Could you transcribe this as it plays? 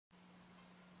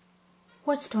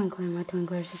What's twinkling, my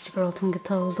twinklers? It's your girl Twinkle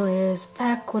Toes Liz,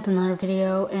 back with another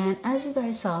video. And as you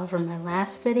guys saw from my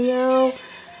last video,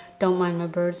 don't mind my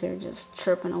birds, they're just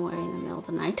chirping away in the middle of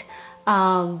the night.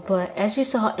 But as you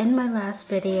saw in my last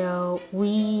video,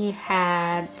 we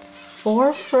had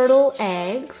 4 fertile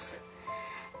eggs.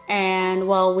 And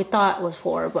well, we thought it was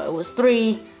 4, but it was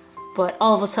 3. But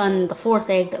all of a sudden, the 4th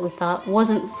egg that we thought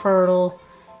wasn't fertile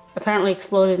apparently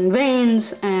exploded in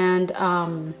veins. And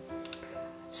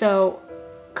so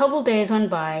a couple days went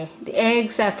by. The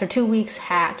eggs, after 2 weeks,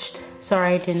 hatched.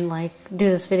 Sorry I didn't do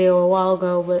this video a while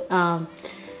ago, but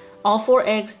all 4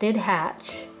 eggs did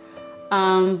hatch.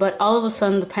 But all of a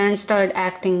sudden the parents started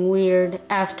acting weird.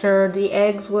 After the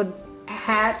eggs would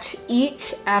hatch,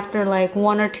 each after like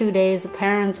 1 or 2 days, the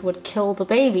parents would kill the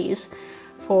babies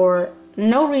for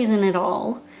no reason at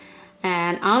all.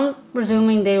 And I'm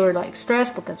presuming they were like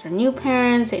stressed because they're new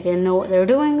parents, they didn't know what they were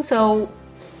doing, so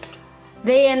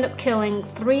they end up killing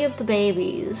 3 of the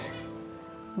babies.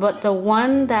 But the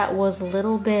one that was a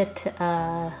little bit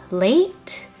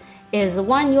late is the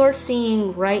one you're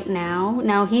seeing right now.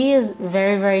 Now he is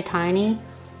very, very tiny,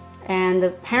 and the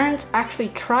parents actually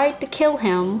tried to kill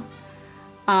him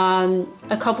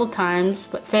a couple times,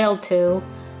 but failed to.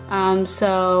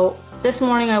 So this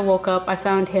morning I woke up, I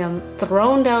found him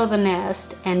thrown out of the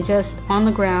nest and just on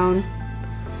the ground.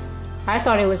 I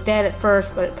thought he was dead at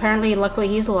first, but apparently, luckily,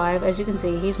 he's alive. As you can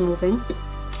see, he's moving.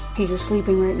 He's just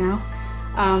sleeping right now.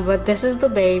 But this is the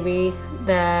baby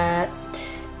that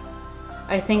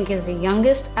I think is the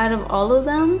youngest out of all of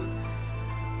them.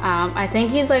 I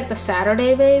think he's like the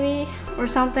Saturday baby or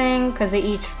something, because they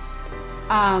each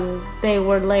they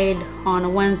were laid on a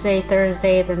Wednesday,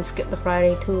 Thursday, then skipped the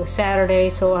Friday to a Saturday.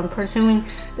 So I'm presuming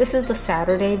this is the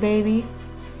Saturday baby.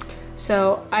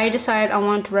 So I decided I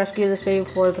wanted to rescue this baby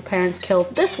before the parents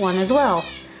killed this one as well.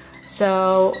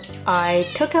 So I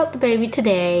took out the baby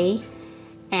today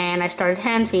and I started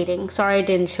hand feeding. Sorry I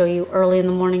didn't show you early in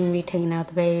the morning me taking out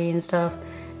the baby and stuff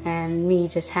and me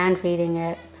just hand feeding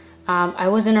it. I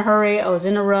was in a hurry, I was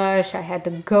in a rush, I had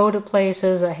to go to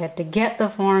places, I had to get the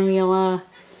formula,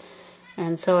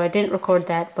 and so I didn't record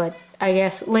that. But I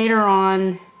guess later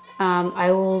on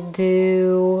I will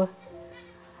do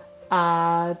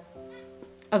a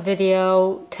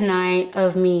video tonight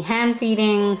of me hand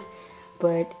feeding.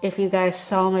 But if you guys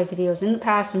saw my videos in the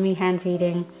past of me hand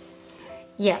feeding,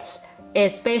 yes,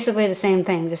 it's basically the same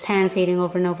thing, just hand feeding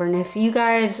over and over. And if you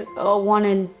guys want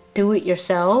to do it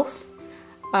yourself,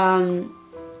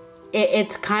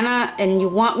 it's kind of, and you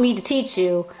want me to teach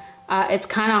you, it's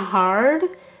kind of hard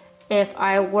if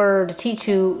I were to teach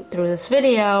you through this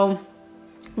video,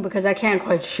 because I can't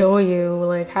quite show you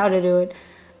like how to do it.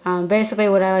 Basically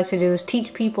what I like to do is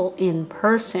teach people in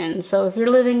person. So if you're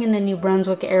living in the New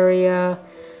Brunswick area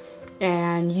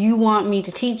and you want me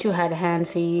to teach you how to hand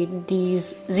feed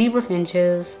these zebra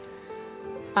finches,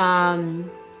 then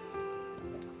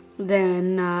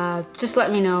just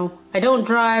let me know. I don't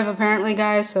drive apparently,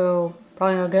 guys, so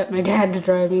probably I'll get my dad to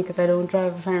drive me because I don't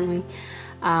drive apparently.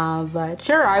 But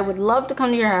sure, I would love to come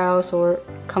to your house or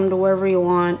come to wherever you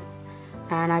want,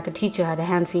 and I could teach you how to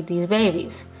hand feed these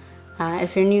babies.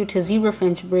 If you're new to zebra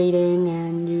finch breeding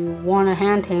and you want to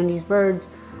hand tame these birds,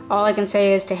 all I can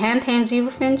say is to hand tame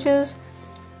zebra finches,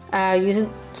 you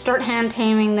start hand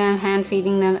taming them, hand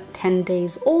feeding them at 10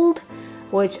 days old,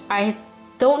 which I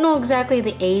don't know exactly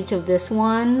the age of this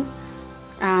one,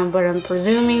 but I'm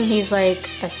presuming he's like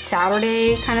a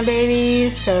Saturday kind of baby.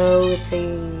 So let's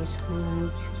see,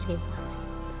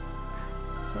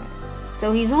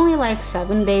 so he's only like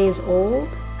 7 days old.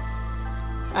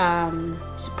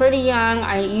 It's pretty young.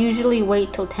 I usually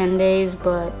wait till 10 days,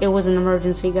 but it was an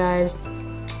emergency, guys.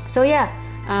 So yeah,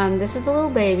 this is the little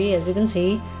baby, as you can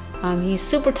see. He's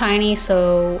super tiny,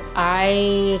 so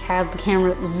I have the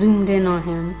camera zoomed in on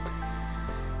him.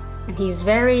 And he's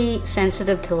very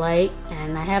sensitive to light,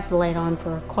 and I have the light on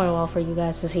for quite a while for you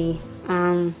guys to see.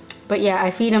 But yeah, I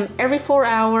feed him every 4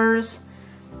 hours,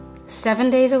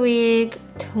 7 days a week,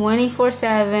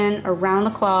 24/7, around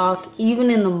the clock.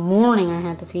 Even in the morning I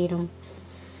had to feed him.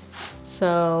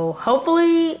 So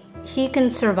hopefully he can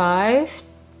survive.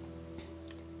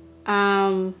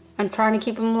 I'm trying to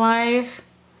keep him alive.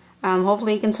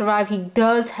 Hopefully he can survive. He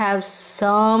does have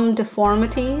some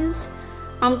deformities.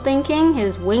 I'm thinking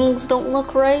his wings don't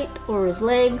look right, or his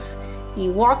legs. He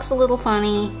walks a little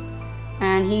funny,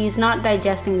 and he's not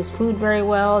digesting his food very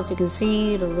well. As you can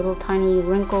see, the little tiny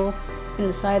wrinkle in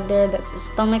the side there, that's his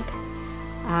stomach.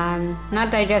 Not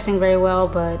digesting very well,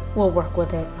 but we'll work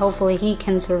with it. Hopefully he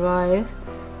can survive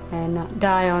and not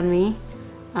die on me.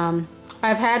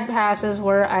 I've had passes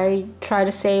where I try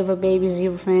to save a baby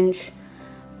zebra finch,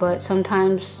 but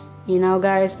sometimes You know,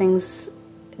 guys, things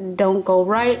don't go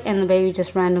right and the baby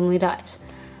just randomly dies.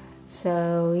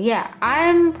 So yeah,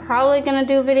 I'm probably gonna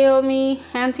do a video of me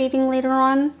hand feeding later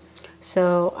on.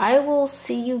 So I will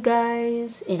see you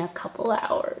guys in a couple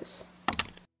hours.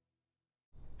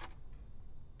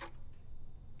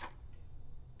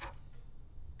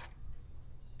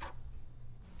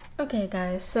 Okay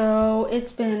guys, so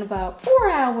it's been about 4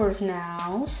 hours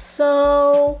now,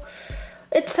 so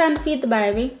it's time to feed the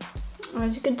baby.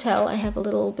 As you can tell, I have a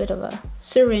little bit of a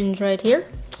syringe right here.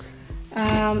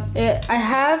 I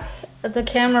have the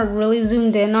camera really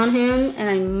zoomed in on him, and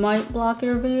I might block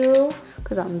your view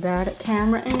because I'm bad at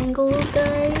camera angles,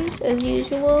 guys, as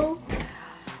usual.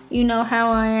 You know how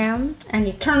I am, and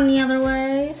you turn the other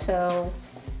way, so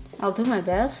I'll do my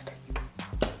best.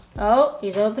 Oh,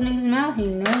 he's opening his mouth. He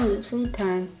knows it's food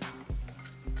time.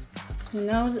 He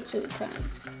knows it's food time.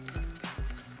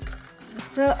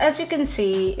 So as you can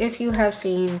see, if you have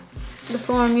seen the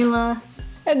formula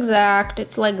exact,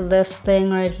 it's like this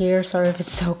thing right here. Sorry if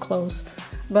it's so close,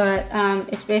 but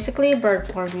it's basically a bird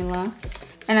formula,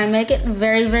 and I make it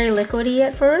very, very liquidy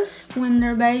at first when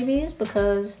they're babies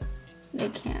because they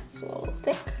can't swallow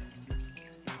thick.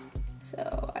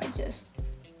 So I just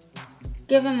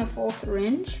give them a full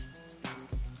syringe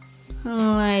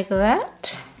like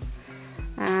that,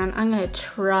 and I'm gonna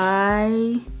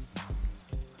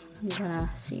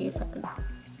see if I can.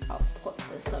 I'll put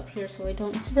this up here so I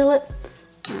don't spill it.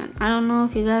 And I don't know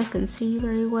if you guys can see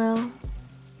very well.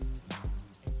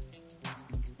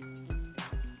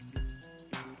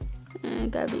 And I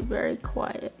gotta be very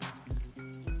quiet.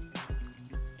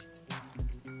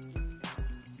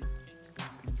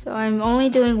 So I'm only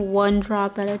doing 1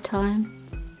 drop at a time.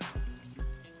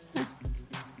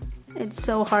 It's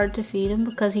so hard to feed him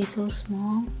because he's so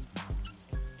small.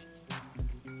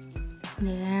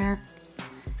 There.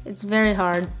 It's very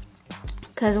hard.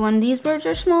 Because when these birds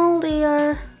are small, they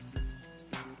are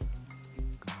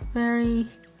very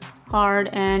hard,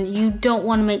 and you don't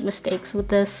want to make mistakes with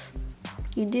this.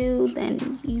 If you do,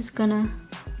 then he's gonna...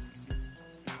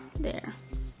 There.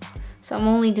 So I'm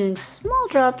only doing small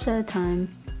drops at a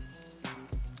time,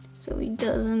 so he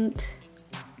doesn't...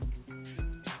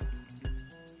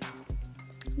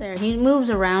 There, he moves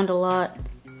around a lot,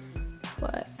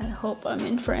 but I hope I'm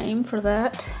in frame for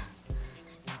that.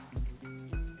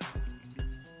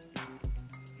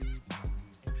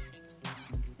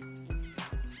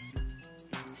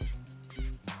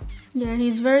 Yeah,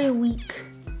 he's very weak.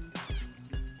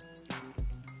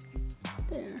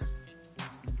 There.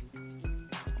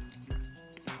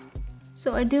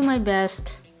 So I do my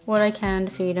best, what I can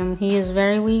to feed him. He is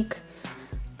very weak,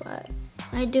 but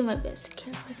I do my best to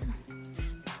care for him.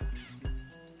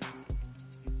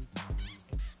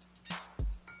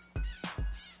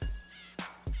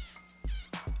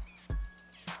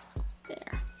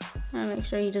 There. I make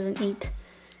sure he doesn't eat.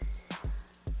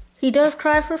 He does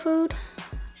cry for food,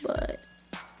 but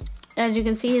as you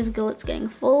can see, his gullet's getting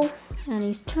full and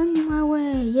he's turning my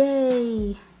way.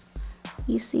 Yay!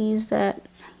 He sees that.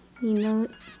 He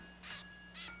knows.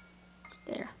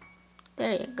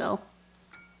 There you go.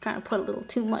 Kind of put a little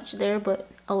too much there, but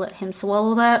I'll let him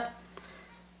swallow that.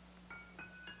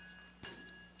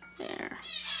 There.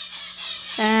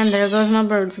 And there goes my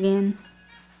birds again.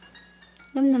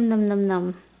 Num num num num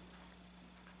num.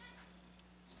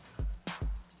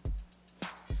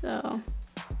 So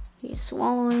he's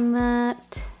swallowing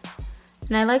that,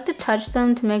 and I like to touch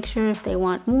them to make sure if they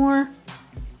want more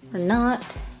or not,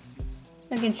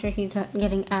 making sure he's not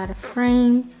getting out of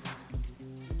frame.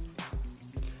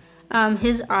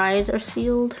 His eyes are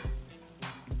sealed.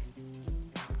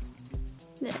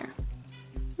 There.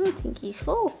 I think he's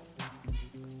full.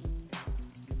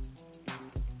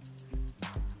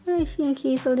 I think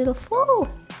he's a little full.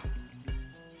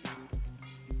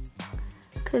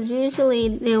 Because usually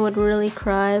they would really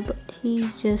cry, but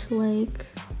he's just like...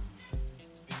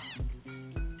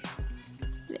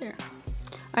 There.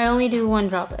 I only do 1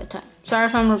 drop at a time. Sorry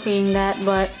if I'm repeating that,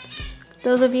 but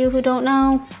those of you who don't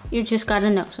know, you just gotta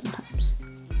know sometimes.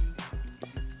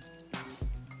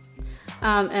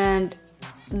 And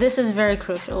this is very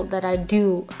crucial that I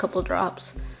do a couple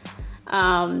drops.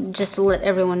 Just to let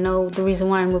everyone know, the reason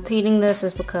why I'm repeating this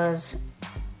is because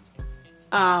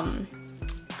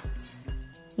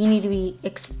you need to be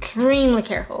extremely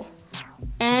careful.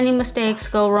 Any mistakes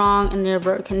go wrong and your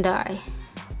bird can die.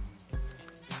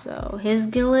 So his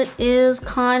gullet is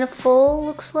kind of full,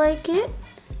 looks like it.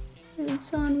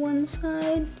 It's on one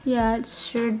side. Yeah, it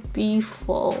should be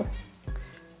full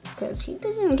because he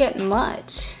doesn't get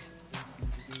much.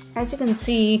 As you can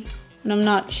see, when I'm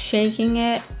not shaking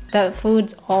it, that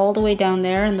food's all the way down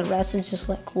there and the rest is just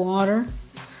like water.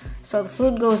 So the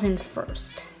food goes in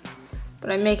first,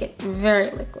 but I make it very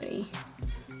liquidy.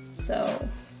 So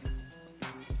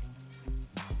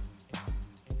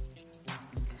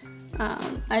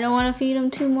I don't want to feed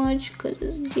him too much because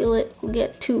his gullet will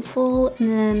get too full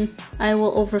and then I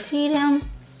will overfeed him.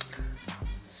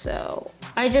 So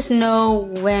I just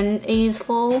know when he's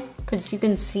full because you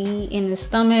can see in his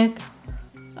stomach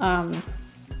the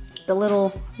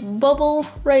little bubble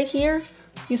right here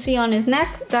you see on his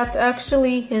neck. That's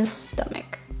actually his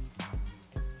stomach.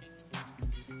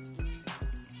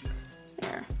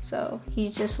 There. So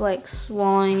he's just like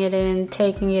swallowing it in,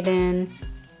 taking it in.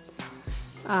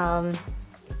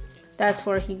 That's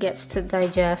where he gets to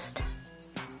digest.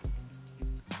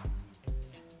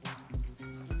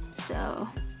 So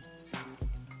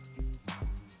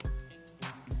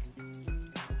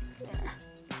there.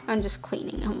 I'm just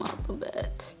cleaning him up a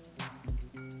bit.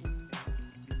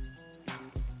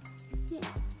 Yeah,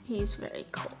 he's very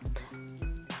cold.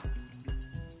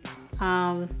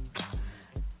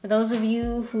 Those of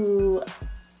you who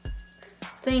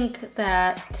think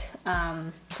that,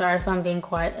 sorry if I'm being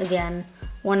quiet again,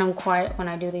 when I'm quiet when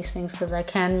I do these things because I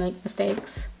can make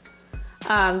mistakes.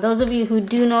 Those of you who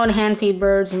do know how to hand feed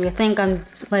birds and you think I'm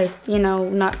like, you know,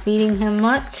 not feeding him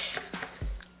much,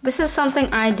 this is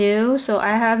something I do, so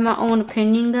I have my own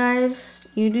opinion, guys.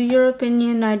 You do your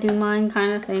opinion, I do mine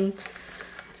kind of thing.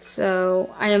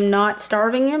 So I am not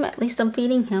starving him, at least I'm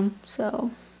feeding him, so.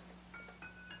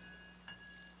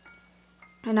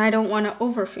 And I don't want to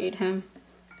overfeed him.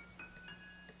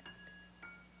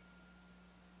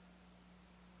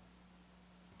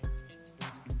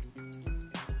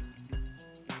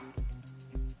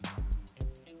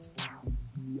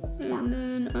 And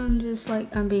then I'm just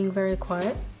like, I'm being very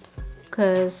quiet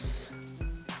because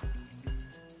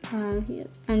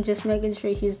I'm just making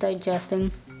sure he's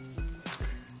digesting.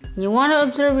 You want to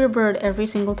observe your bird every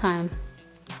single time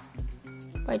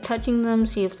by touching them,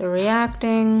 see if they're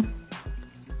reacting.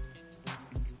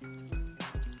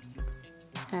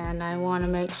 And I want to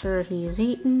make sure he's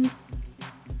eaten.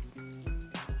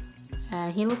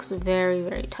 And he looks very,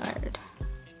 very tired.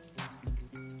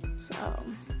 So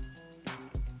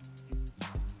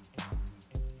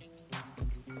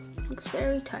looks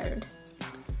very tired.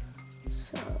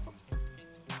 So,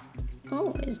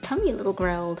 oh, his tummy a little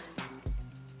growled.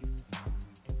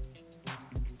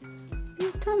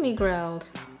 His tummy growled.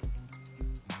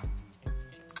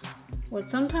 But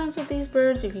sometimes with these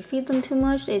birds, if you feed them too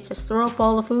much, they just throw up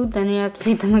all the food. Then you have to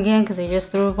feed them again because they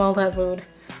just threw up all that food.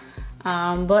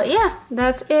 But yeah,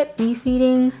 that's it. Me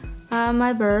feeding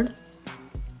my bird.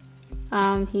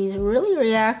 He's really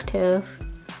reactive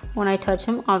when I touch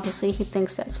him. Obviously, he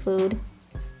thinks that's food.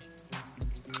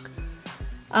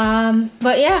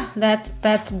 But yeah,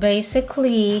 that's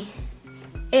basically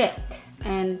it.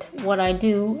 And what I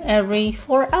do every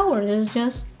 4 hours is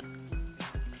just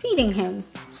feeding him.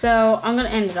 So I'm gonna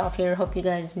end it off here. Hope you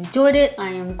guys enjoyed it. I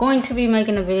am going to be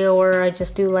making a video where I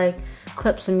just do like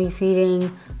clips of me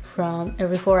feeding from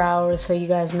every 4 hours so you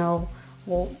guys know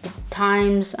the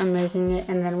times I'm making it.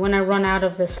 And then when I run out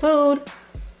of this food,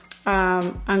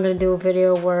 I'm gonna do a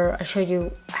video where I show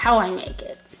you how I make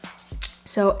it.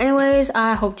 So anyways,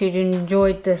 I hope you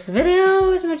enjoyed this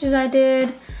video as much as I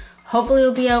did. Hopefully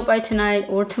it'll be out by tonight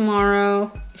or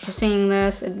tomorrow. If you're seeing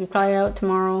this, it'll be probably out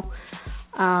tomorrow.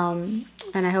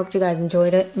 And I hope you guys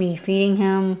enjoyed it, me feeding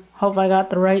him. Hope I got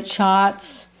the right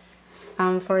shots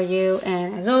for you.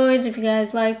 And as always, if you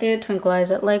guys liked it, twinkleize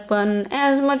that like button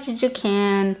as much as you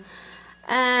can.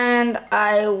 And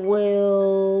I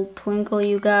will twinkle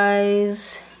you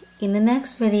guys in the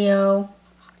next video.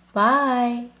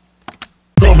 Bye.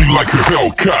 Tell me like a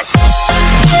Hellcat.